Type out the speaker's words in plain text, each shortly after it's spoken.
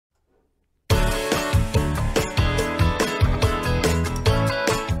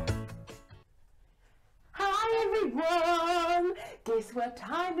Guess what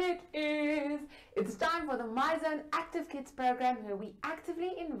time it is? It's time for the My Zone Active Kids program, where we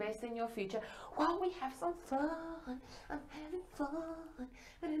actively invest in your future while we have some fun. I'm having fun.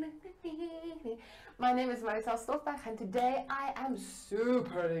 My name is Marisol Stoffbach, and today I am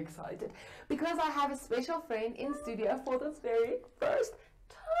super excited because I have a special friend in studio for the very first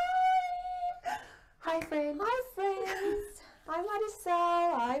time. Hi friend. Hi friends. Hi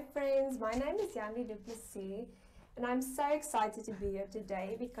Marisol. Hi friends. My name is Yandi Duplessis. And I'm so excited to be here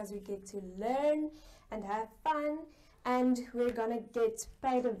today because we get to learn and have fun, and we're gonna get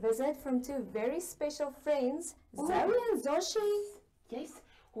paid a visit from two very special friends, Zoey and Zoshy. Yes,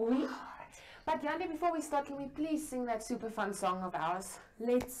 we are. But Yandi, before we start, can we please sing that super fun song of ours?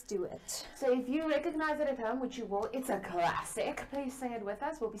 Let's do it. So if you recognize it at home, which you will, it's a classic. Please sing it with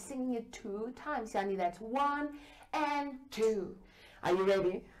us. We'll be singing it 2 times. Yandi, that's 1 and 2. Are you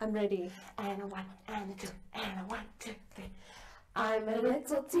ready? I'm ready. And a 1 and a 2 and a 1, 2, 3. I'm a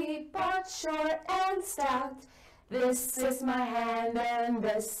little teapot, short and stout. This is my hand and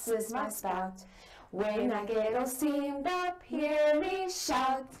this is my spout. When I get all steamed up, hear me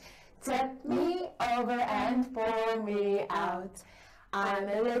shout. Tip me over and pour me out. I'm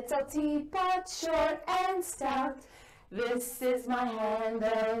a little teapot, short and stout. This is my hand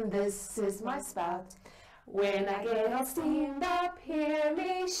and this is my spout. When I get all steamed up, hear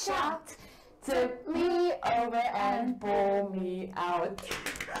me shout. Tip me over and pour me out.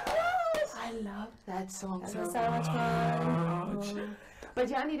 I love that song That so was so much fun. But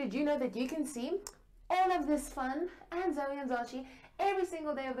Yandi, did you know that you can see all of this fun and Zoey and Zoshy every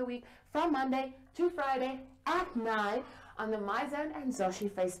single day of the week from Monday to Friday at 9 on the My Zone and Zoshy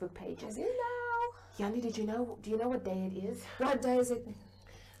Facebook pages? You know. Yandi, do you know what day it is? What day is it?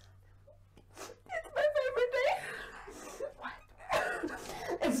 It's my favorite day. What?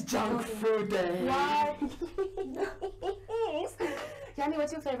 It's junk food day. What? Yandi,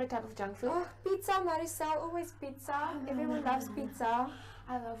 what's your favorite type of junk food? Oh, pizza, Marisol. Always pizza. Everyone loves pizza.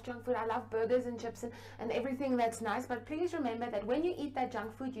 I love junk food. I love burgers and chips and everything that's nice. But please remember that when you eat that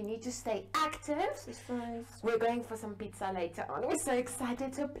junk food, you need to stay active. Exercise. We're going for some pizza later on. We're so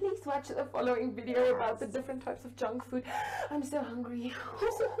excited. So please watch the following video about the different types of junk food. I'm so hungry.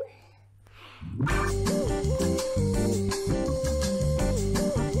 I'm so hungry.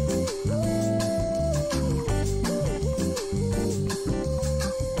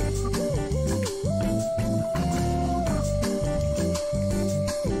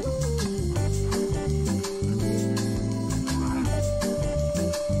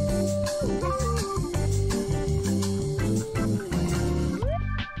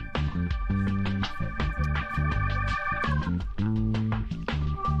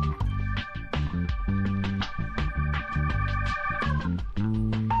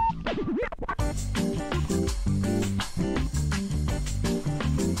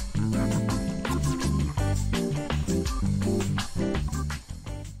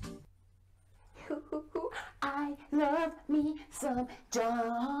 I love me some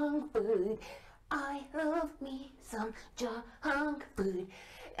junk food. I love me some junk food.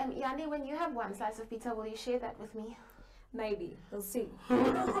 Yandi, when you have 1 slice of pizza, will you share that with me? Maybe. We'll see.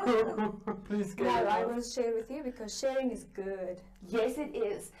 Please No, I will share with you because sharing is good. Yes, it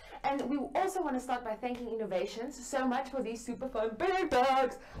is. And we also want to start by thanking Innovations so much for these super fun big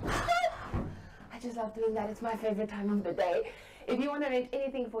dogs. I just love doing that. It's my favorite time of the day. If you want to rent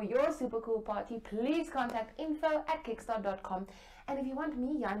anything for your super cool party, please contact info@kickstart.com. And if you want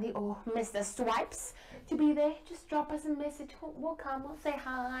me, Yandi, or Mr. Swipes to be there, just drop us a message. We'll come. We'll say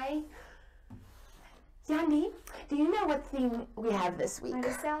hi. Yandi, do you know what theme we have this week?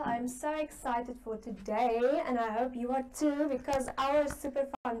 Marisol, I'm so excited for today, and I hope you are too, because our super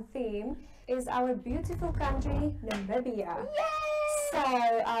fun theme is our beautiful country, Namibia. Yay!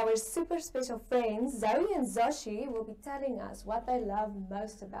 So our super special friends, Zoey and Zoshy, will be telling us what they love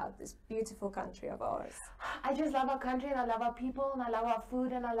most about this beautiful country of ours. I just love our country, and I love our people, and I love our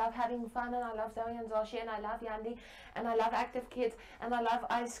food, and I love having fun, and I love Zoey and Zoshy, and I love Yandi, and I love active kids, and I love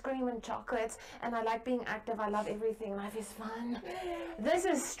ice cream and chocolates, and I like being active. I love everything. Life is fun. This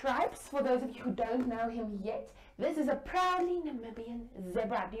is Stripes, for those of you who don't know him yet. This is a proudly Namibian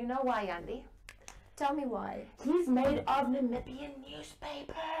zebra. Do you know why, Yandi? Tell me why. He's made of Namibian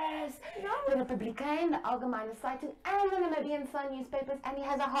newspapers. No. The Republikein, the Algemene Zeitung, and the Namibian Sun newspapers. And he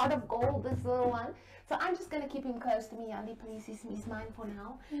has a heart of gold, this little one. So I'm just going to keep him close to me, Yandi. Please, he's mine for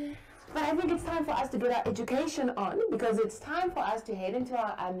now. But I think it's time for us to get our education on, because it's time for us to head into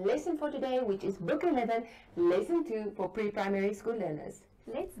our lesson for today, which is Book 11, Lesson 2 for pre-primary school learners.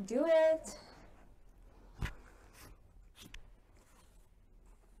 Let's do it.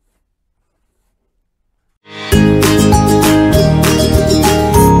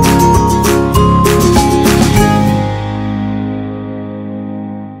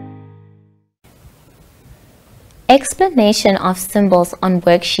 Explanation of symbols on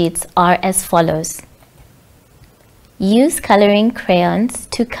worksheets are as follows. Use coloring crayons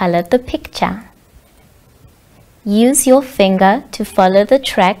to color the picture. Use your finger to follow the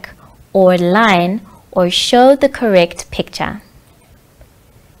track or line or show the correct picture.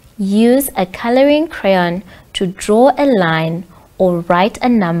 Use a coloring crayon to draw a line or write a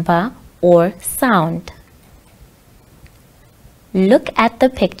number or sound. Look at the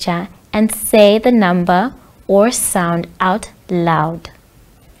picture and say the number or sound out loud.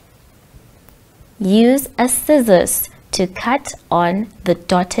 Use a scissors to cut on the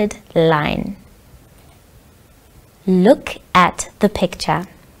dotted line. Look at the picture.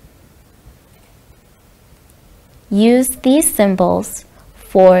 Use these symbols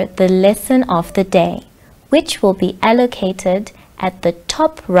for the lesson of the day, which will be allocated at the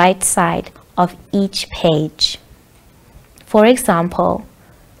top right side of each page. For example,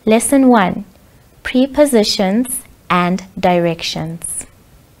 Lesson 1, Prepositions and Directions.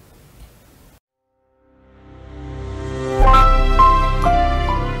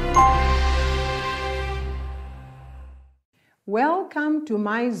 Welcome to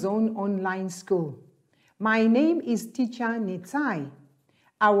my Zone Online School. My name is Teacher Netai.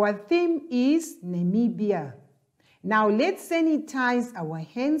 Our theme is Namibia. Now let's sanitize our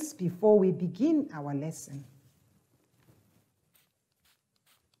hands before we begin our lesson.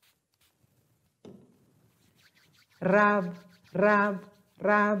 Rub, rub,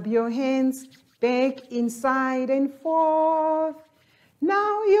 rub your hands back, inside and forth.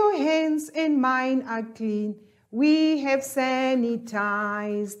 Now your hands and mine are clean. We have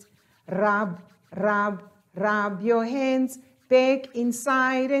sanitized. Rub, rub, rub your hands back,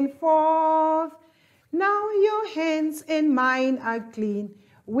 inside and forth. Now your hands and mine are clean.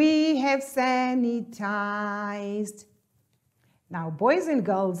 We have sanitized. Now, boys and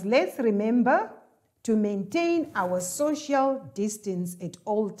girls, let's remember to maintain our social distance at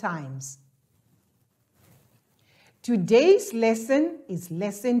all times. Today's lesson is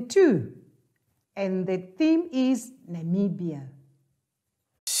lesson 2, and the theme is Namibia.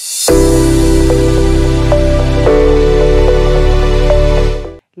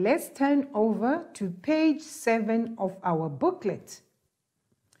 Let's turn over to page 7 of our booklet.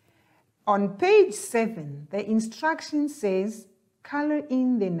 On page 7, the instruction says, color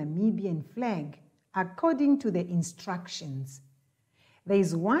in the Namibian flag according to the instructions. There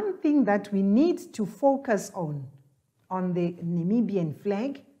is one thing that we need to focus on the Namibian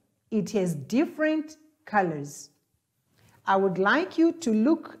flag. It has different colors. I would like you to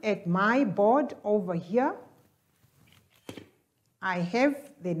look at my board over here. I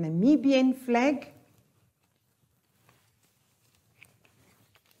have the Namibian flag.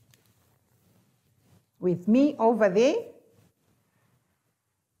 With me over there.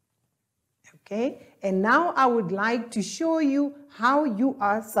 Okay, and now I would like to show you how you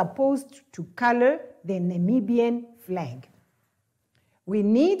are supposed to color the Namibian flag. We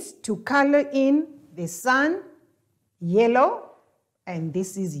need to color in the sun yellow, and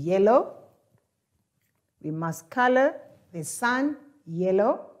this is yellow. We must color the sun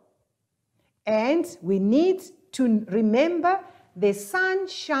yellow, and we need to remember the sun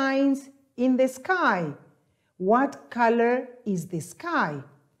shines in the sky. What color is the sky?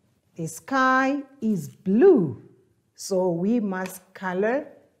 The sky is blue, so we must color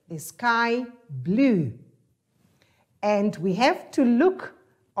the sky blue. And we have to look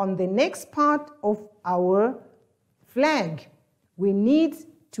on the next part of our flag. We need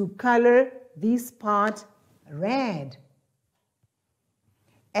to color this part red.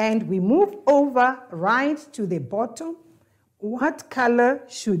 And we move over right to the bottom. What color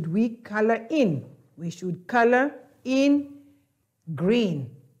should we color in? We should color in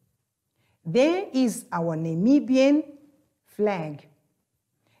green. There is our Namibian flag.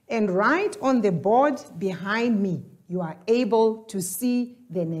 And right on the board behind me, you are able to see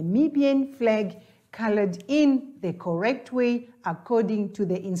the Namibian flag colored in the correct way according to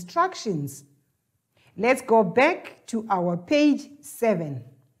the instructions. Let's go back to our page 7.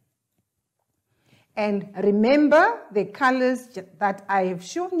 And remember the colors that I have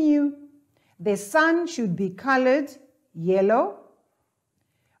shown you. The sun should be colored yellow.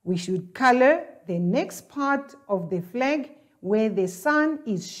 We should color the next part of the flag where the sun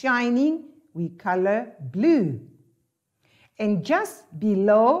is shining. We color blue. And just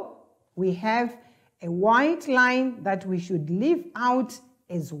below, we have a white line that we should leave out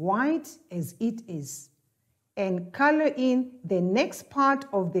as white as it is. And color in the next part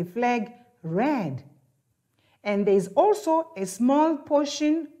of the flag red. And there's also a small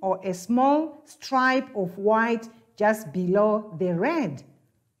portion or a small stripe of white just below the red.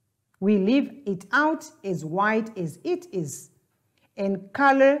 We leave it out as white as it is and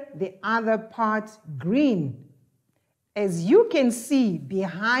color the other part green. As you can see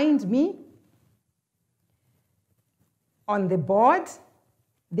behind me on the board,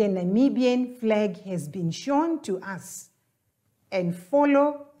 the Namibian flag has been shown to us, and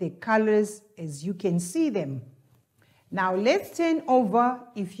follow the colors as you can see them. Now let's turn over,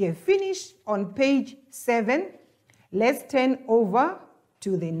 if you're finished on page 7, let's turn over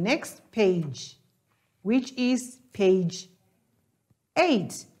to the next page, which is page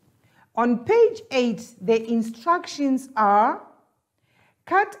 8. On page 8, the instructions are: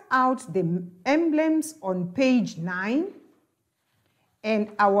 cut out the emblems on page 9,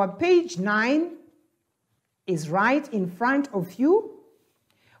 and our page 9 is right in front of you.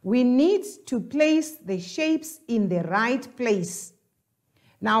 We need to place the shapes in the right place.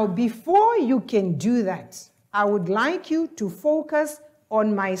 Now, before you can do that, I would like you to focus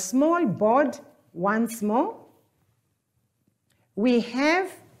on my small board once more. We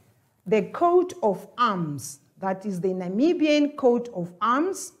have the coat of arms, that is the Namibian coat of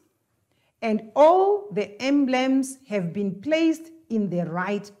arms, and all the emblems have been placed in the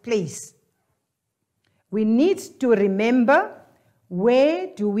right place. We need to remember, where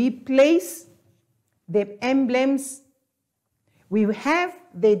do we place the emblems? We have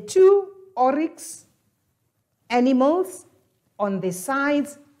the 2 oryx animals on the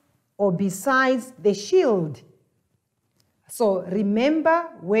sides or besides the shield. So remember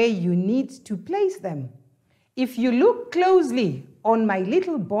where you need to place them. If you look closely on my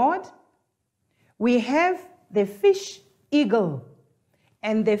little board, we have the fish eagle,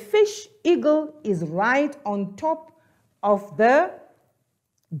 and the fish eagle is right on top of the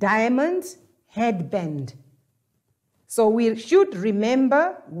diamond headband. So we should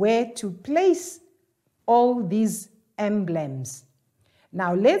remember where to place all these emblems.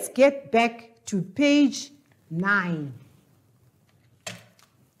 Now let's get back to page 9.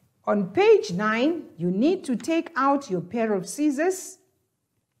 On page 9, you need to take out your pair of scissors,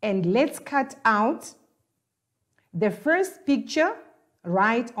 and let's cut out the first picture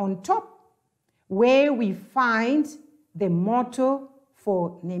right on top, where we find the motto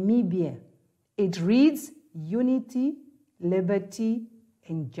for Namibia. It reads, unity, liberty,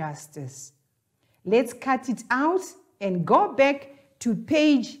 and justice. Let's cut it out and go back to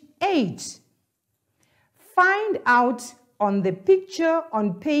page 8. Find out on the picture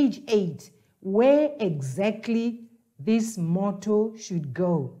on page 8 where exactly this motto should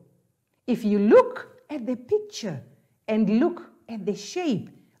go. If you look at the picture and look at the shape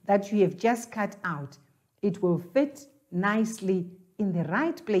that you have just cut out, it will fit nicely in the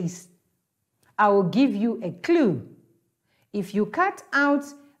right place. I will give you a clue. If you cut out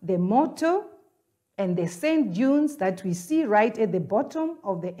the motto and the sand dunes that we see right at the bottom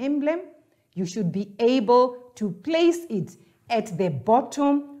of the emblem, you should be able to place it at the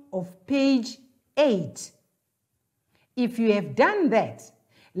bottom of page 8. If you have done that,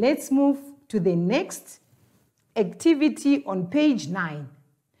 let's move to the next activity on page 9.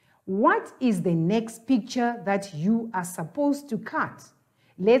 What is the next picture that you are supposed to cut?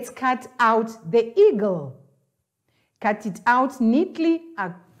 Let's cut out the eagle. Cut it out neatly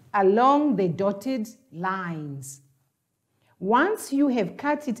along the dotted lines. Once you have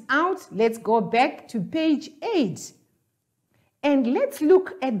cut it out, let's go back to page 8. And let's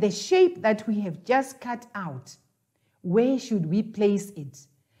look at the shape that we have just cut out. Where should we place it?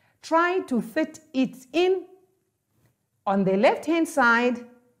 Try to fit it in. On the left-hand side,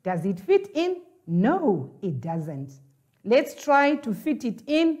 does it fit in? No, it doesn't. Let's try to fit it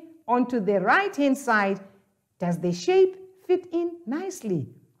in onto the right-hand side. Does the shape fit in nicely?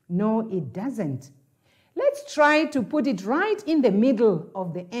 No, it doesn't. Let's try to put it right in the middle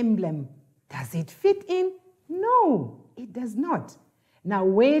of the emblem. Does it fit in? No, it does not. Now,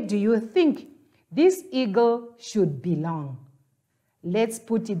 where do you think this eagle should belong? Let's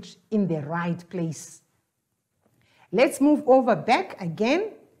put it in the right place. Let's move over back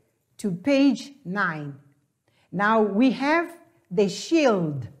again to page 9. Now we have the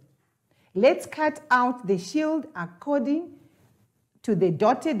shield. Let's cut out the shield according to the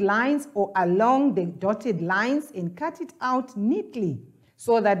dotted lines or along the dotted lines and cut it out neatly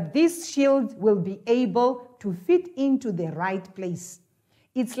so that this shield will be able to fit into the right place.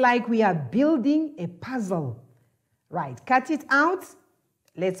 It's like we are building a puzzle. Right, cut it out.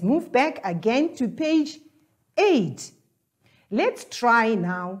 Let's move back again to page 8. Let's try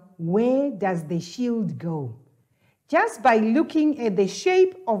now, where does the shield go? Just by looking at the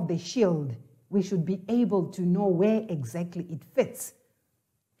shape of the shield, we should be able to know where exactly it fits.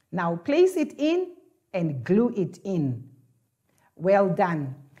 Now place it in and glue it in. Well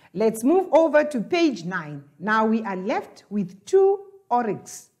done. Let's move over to page 9. Now we are left with 2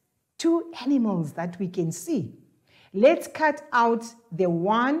 oryx, 2 animals that we can see. Let's cut out the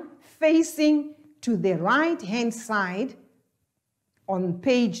one facing to the right-hand side on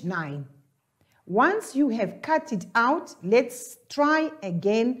page 9. Once you have cut it out, let's try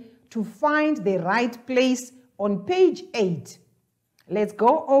again to find the right place on page 8. Let's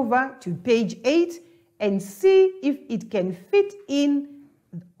go over to page 8 and see if it can fit in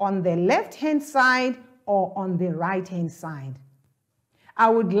on the left-hand side or on the right-hand side. I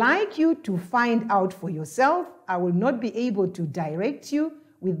would like you to find out for yourself. I will not be able to direct you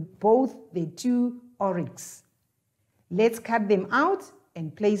with both the 2 oryx. Let's cut them out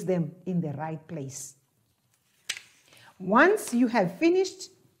and place them in the right place. Once you have finished,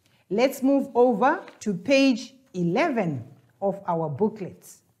 let's move over to page 11 of our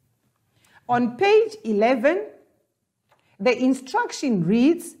booklets. On page 11, the instruction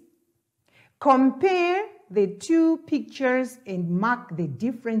reads, compare the 2 pictures and mark the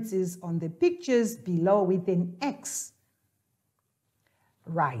differences on the pictures below with an X.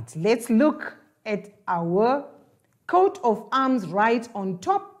 Right, let's look at our coat of arms right on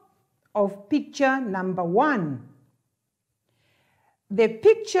top of picture number 1. The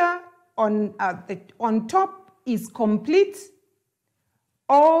picture on top is complete.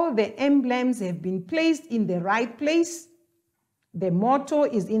 All the emblems have been placed in the right place. The motto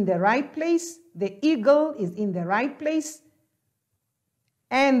is in the right place. The eagle is in the right place.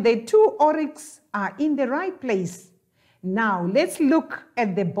 And the 2 oryx are in the right place. Now let's look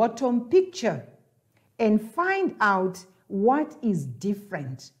at the bottom picture and find out what is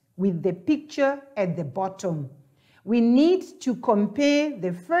different with the picture at the bottom. We need to compare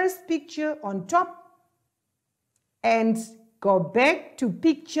the first picture on top and go back to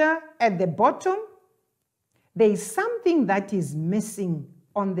picture at the bottom. There is something that is missing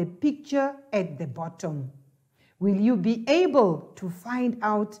on the picture at the bottom. Will you be able to find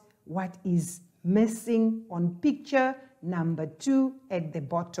out what is missing on picture number 2 at the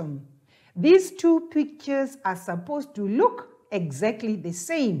bottom? These 2 pictures are supposed to look exactly the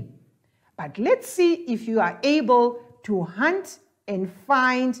same. But let's see if you are able to hunt and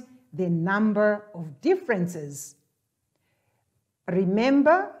find the number of differences.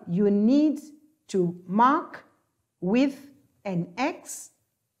 Remember, you need to mark with an X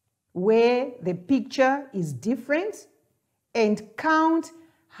where the picture is different and count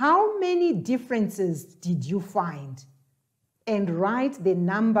how many differences did you find, and write the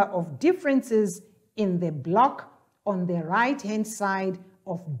number of differences in the block on the right-hand side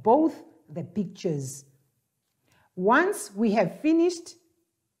of both the pictures. Once we have finished,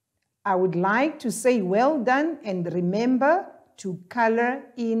 I would like to say well done, and remember to color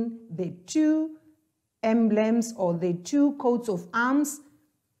in the 2 emblems or the 2 coats of arms,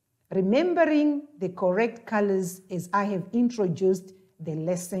 remembering the correct colors as I have introduced the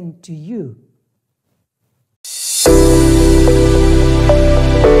lesson to you.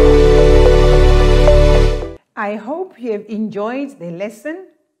 I hope you have enjoyed the lesson.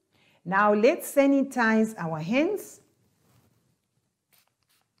 Now let's sanitize our hands.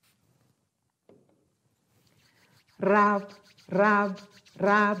 Rub, rub,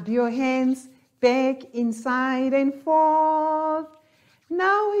 rub your hands back, inside and forth.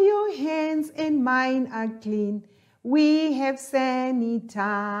 Now your hands and mine are clean. We have sanitized.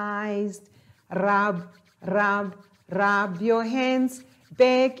 Rub, rub, rub your hands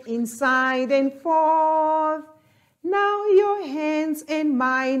back, inside and forth. Now your hands and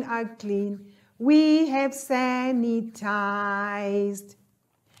mine are clean. We have sanitized.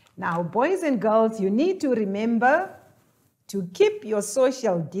 Now, boys and girls, you need to remember to keep your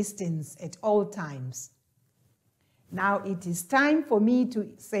social distance at all times. Now it is time for me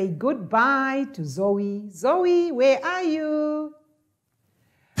to say goodbye to Zoe. Zoe, where are you?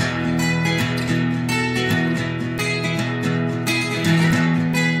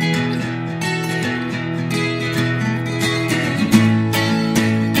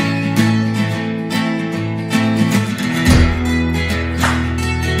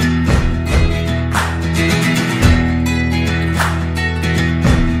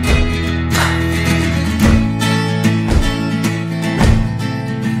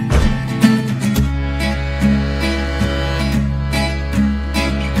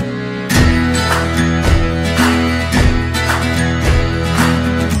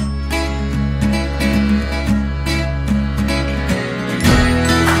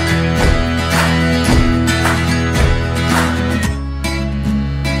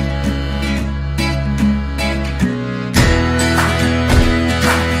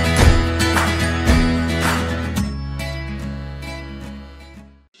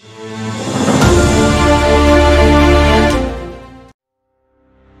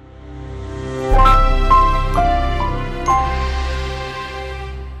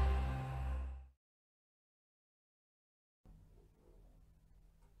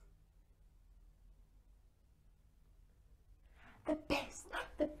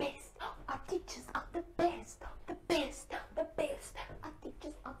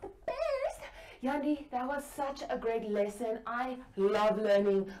 Yandi, that was such a great lesson. I love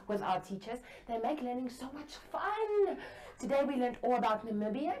learning with our teachers. They make learning so much fun. Today we learned all about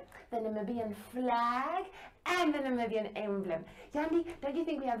Namibia, the Namibian flag, and the Namibian emblem. Yandi, don't you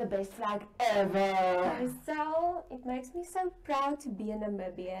think we have the best flag ever? Marcel, it makes me so proud to be a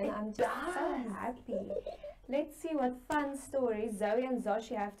Namibian. I'm just so happy. Let's see what fun stories Zoe and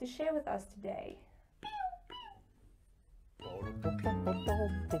Zoshy have to share with us today.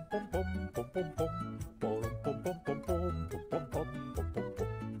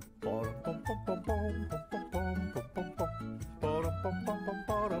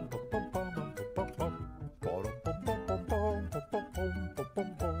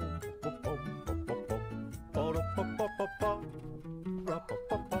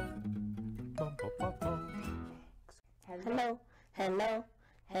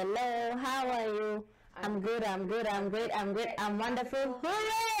 Hello, how are you? I'm good, I'm great, I'm wonderful.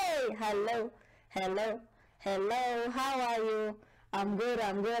 Hooray! Hello, how are you? I'm good,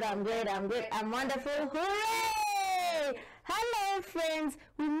 I'm wonderful. Hooray! Hello, friends.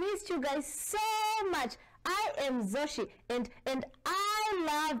 We missed you guys so much. I am Zoshy, and I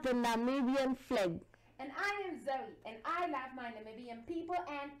love the Namibian flag. And I am Zoe, and I love my Namibian people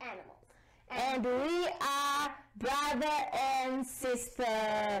and animals. And we are brother and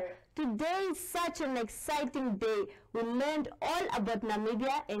sister. Today is such an exciting day. We learned all about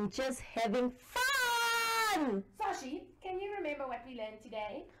Namibia and just having fun. Zoshy, can you remember what we learned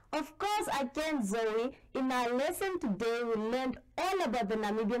today? Of course I can, Zoe. In our lesson today, we learned all about the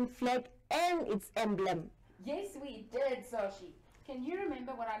Namibian flag and its emblem. Yes, we did, Zoshy. Can you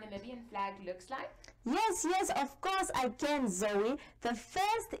remember what our Namibian flag looks like? Yes, of course I can, Zoe. The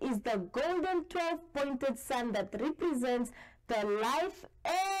first is the golden 12-pointed sun that represents the life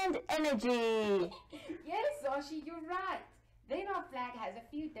and energy. Yes, Zoshy, you're right. Then our flag has a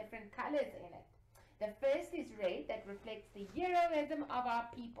few different colors in it. The first is red, that reflects the heroism of our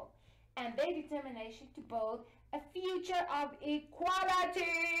people and their determination to build a future of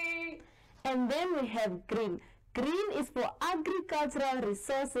equality. And then we have green. Green is for agricultural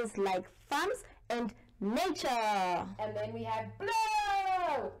resources like farms and nature. And then we have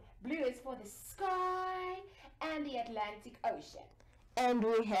blue. Blue is for the sky and the Atlantic Ocean. And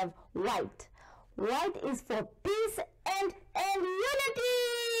we have white. White is for peace and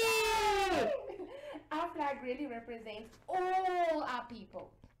unity. Our flag really represents all our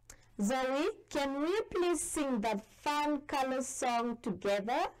people. Zoe, can we please sing that fun color song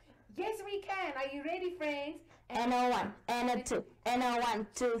together? Yes, we can. Are you ready, friends? And a one, and a two, and a 1,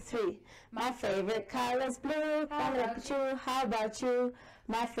 2, 3. My favorite color is blue. How about you? How about you?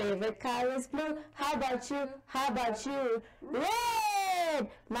 My favorite color is blue. How about you? How about you? Red!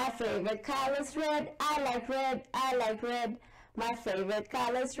 My favorite color is red. I like red. I like red. My favorite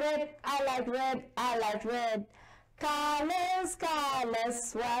color is red. I like red. I like red. Colors,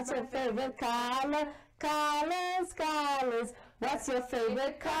 colors. What's your favorite color? Colors, colors. What's your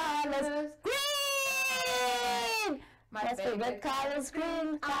favorite colors? Green! My favorite color is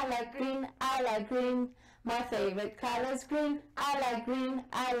green. I like green. I like green. My favorite color is green. I like green.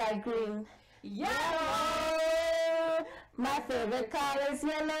 I like green. Yellow! My favorite color is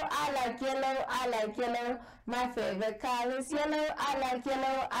yellow. I like yellow. I like yellow. My favorite color is yellow. I like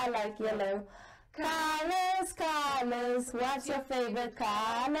yellow. I like yellow. Colors, colors. What's your favorite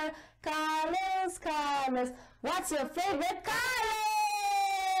color? Colors, colors. What's your favorite color?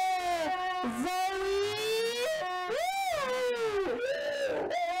 Zoe!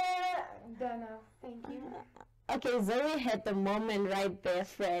 Don't know. Thank you. Okay, Zoe had the moment right there,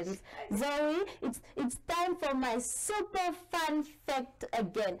 friends. Zoe, it's time for my super fun fact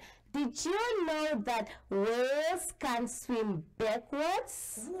again. Did you know that whales can't swim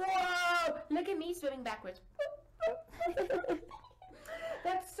backwards? Whoa! Look at me swimming backwards.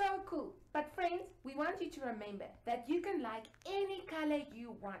 That's so cool. But friends, we want you to remember that you can like any color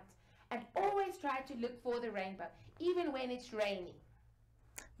you want and always try to look for the rainbow, even when it's raining.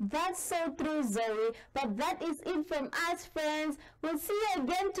 That's so true, Zoe. But that is it from us, friends. We'll see you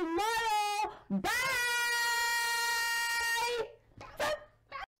again tomorrow. Bye!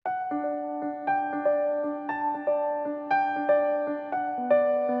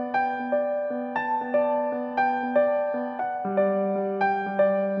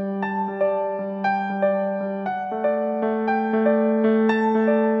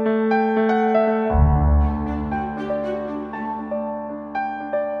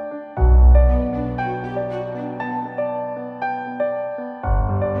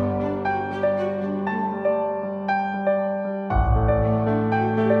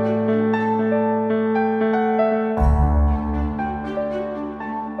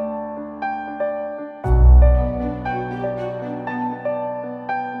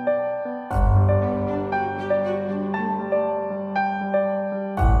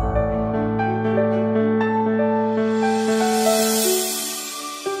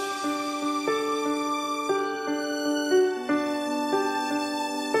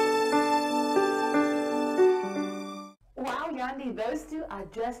 honestly, those two are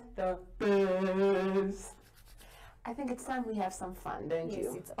just the best. I think it's time we have some fun, don't Yes,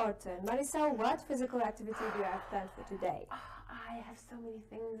 you? it's our turn. Marisa, what physical activity do you have planned for today? I have so many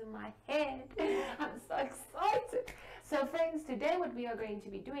things in my head. I'm so excited. So friends, today what we are going to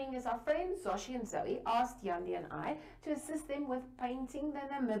be doing is our friends Zoshy and Zoey asked Yandi and I to assist them with painting the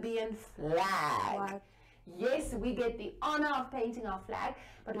Namibian flag. What? Yes, we get the honor of painting our flag,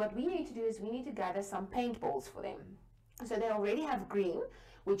 but what we need to do is we need to gather some paintballs for them. So they already have green,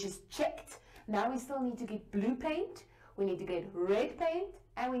 which is checked. Now we still need to get blue paint, we need to get red paint,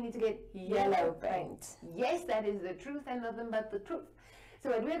 and we need to get yellow paint. Yes, that is the truth and nothing but the truth. So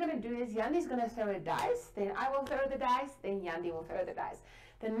what we're going to do is Yandi's going to throw a dice, then I will throw the dice, then Yandi will throw the dice.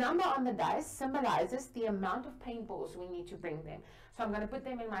 The number on the dice symbolizes the amount of paintballs we need to bring them. So I'm going to put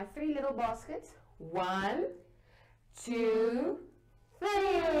them in my 3 little baskets. 1, 2,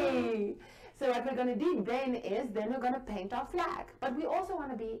 3. So what we're going to do then we're going to paint our flag. But we also want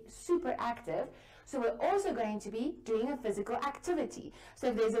to be super active. So we're also going to be doing a physical activity. So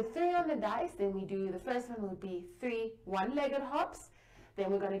if there's a 3 on the dice, then we do, the first one would be 3 one-legged hops. Then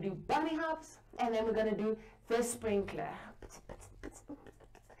we're going to do bunny hops. And then we're going to do the sprinkler.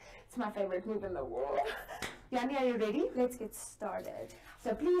 It's my favorite move in the world. Yandi, are you ready? Let's get started.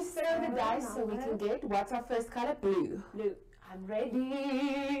 So please throw the dice so we can get, what's our first color? Blue. Blue. I'm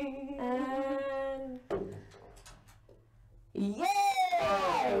ready. And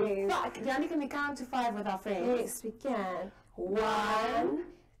yay! Fuck. Yandi, can we count to 5 with our friends? yes, we can. 1,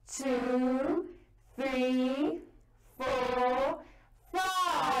 2, 3, 4,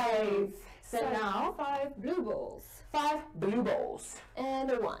 5. So now 5 blue balls. 5 blue balls.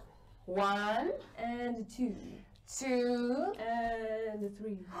 And a 1. 1, And 2. 2, And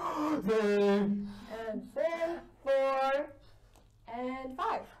 3. then And 4. And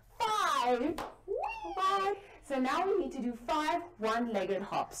 5. 5. 5. So now we need to do 5 one-legged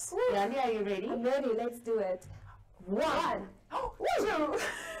hops. Yandi, are you ready? I'm ready. Let's do it. 1, 2,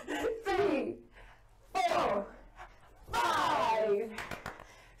 3, 4, 5.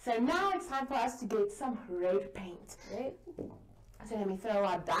 So now it's time for us to get some red paint. Right. So let me throw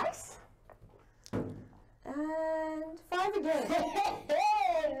our dice. And 5 again.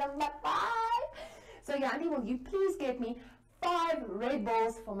 Number 5. So Yandi, will you please get me 5 red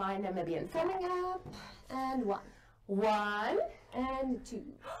balls for my Namibian flag? Coming up. And 1. 1, And 2.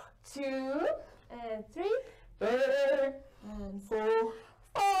 2, And 3. 3, And 4,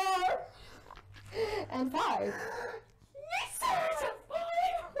 4. And 5. Yes, sir, it's a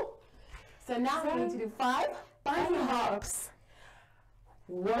 5. So now we need to do 5 bunny hops.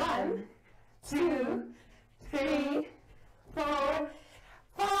 1, 2, 3, 4,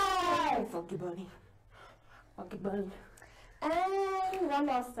 5. Funky bunny. Funky bunny. And one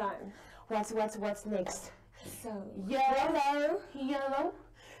last time. What's next? So Yellow. Yellow.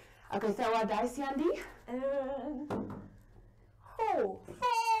 Okay, throw our dice, Yandi. and 4. 4.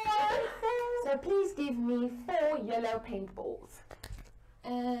 So please give me 4 yellow paintballs.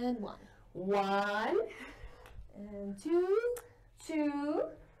 And 1. 1, And 2. 2,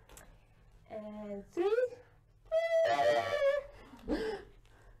 And 3. 4.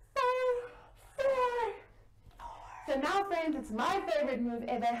 So now, friends, it's my favorite move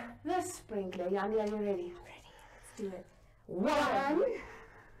ever, the sprinkler. Yandi, are you ready? I'm ready. Let's do it. 1,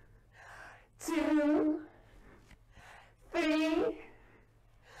 2, 3,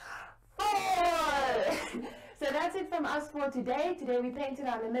 4. So that's it from us for today. Today we painted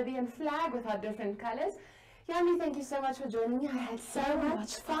our Namibian flag with our different colors. Yandi, thank you so much for joining me. I had so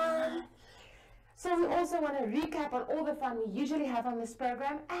much fun. So we also want to recap on all the fun we usually have on this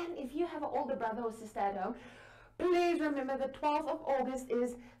program. And if you have an older brother or sister at home, please remember the 12th of August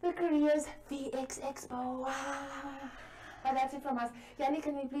is the Korea's VX Expo. But that's it from us. Yandi,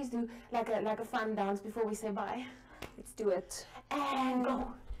 can we please do like a fun dance before we say bye? Let's do it. And go.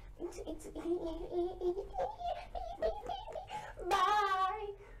 Bye.